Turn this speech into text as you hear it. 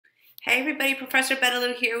Hey everybody, Professor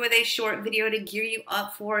Betalou here with a short video to gear you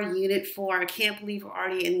up for Unit 4. I can't believe we're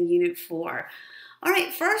already in Unit 4. All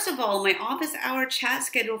right, first of all, my office hour chat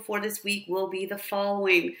schedule for this week will be the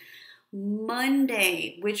following.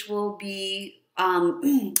 Monday, which will be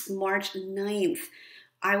March 9th,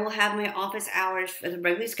 I will have my office hours at the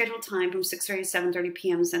regularly scheduled time from 6:30 to 7:30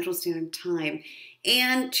 p.m. Central Standard Time.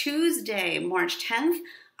 And Tuesday, March 10th,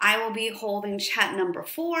 I will be holding chat number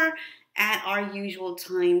 4 at our usual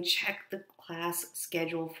time. Check the class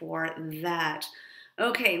schedule for that.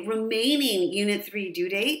 Okay, remaining Unit 3 due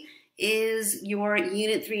date is your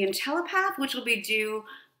Unit 3 in Telepath, which will be due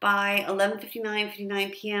by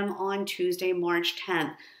 11:59 p.m. on Tuesday, March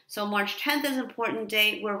 10th. So March 10th is an important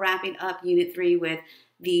date. We're wrapping up Unit 3 with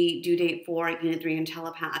the due date for Unit 3 in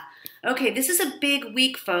Telepath. Okay, this is a big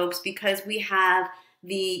week, folks, because we have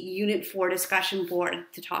the Unit 4 discussion board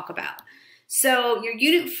to talk about. So your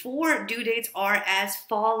Unit 4 due dates are as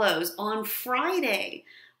follows. On Friday,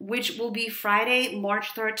 which will be Friday, March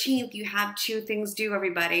 13th, you have two things due,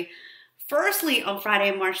 everybody. Firstly, on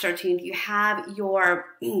Friday, March 13th, you have your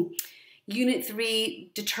Unit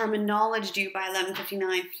 3 Determined Knowledge due by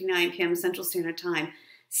 11:59 p.m. Central Standard Time.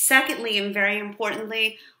 Secondly, and very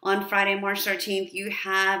importantly, on Friday, March 13th, you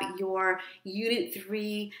have your Unit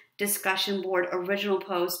 3 Discussion Board Original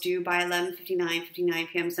Post due by 11:59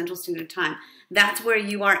 p.m. Central Standard Time. That's where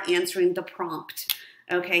you are answering the prompt.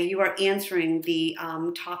 Okay, you are answering the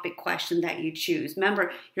topic question that you choose.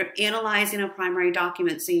 Remember, you're analyzing a primary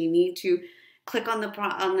document, so you need to click on the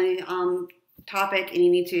topic and you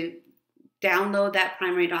need to download that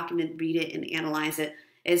primary document, read it, and analyze it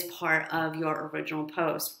as part of your original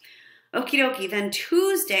post. Okie dokie, then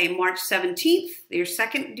Tuesday, March 17th, your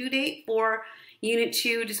second due date for Unit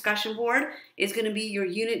 2 Discussion Board is going to be your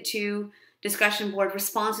Unit 2 Discussion Board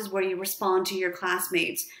responses where you respond to your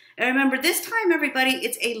classmates. And remember, this time, everybody,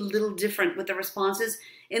 it's a little different with the responses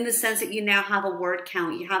in the sense that you now have a word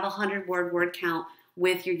count. You have a 100-word word count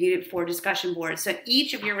with your Unit 4 discussion board. So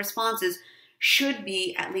each of your responses should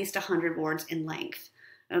be at least 100 words in length.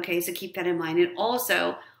 Okay, so keep that in mind. And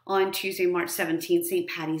also, on Tuesday, March 17th, St.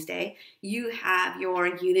 Patty's Day, you have your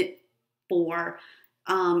Unit 4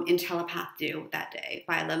 in Telepath due that day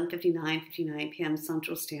by 11:59 p.m.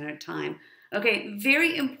 Central Standard Time. Okay,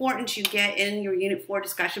 very important to get in your Unit 4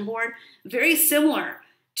 discussion board. Very similar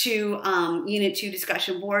to Unit 2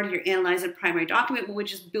 discussion board. You're analyzing a primary document,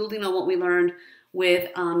 which is building on what we learned with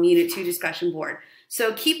Unit 2 discussion board.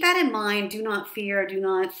 So keep that in mind. Do not fear, do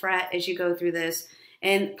not fret as you go through this.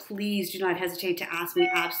 And please do not hesitate to ask me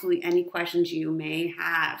absolutely any questions you may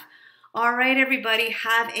have. All right, everybody,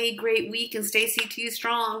 have a great week and stay CT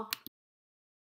strong.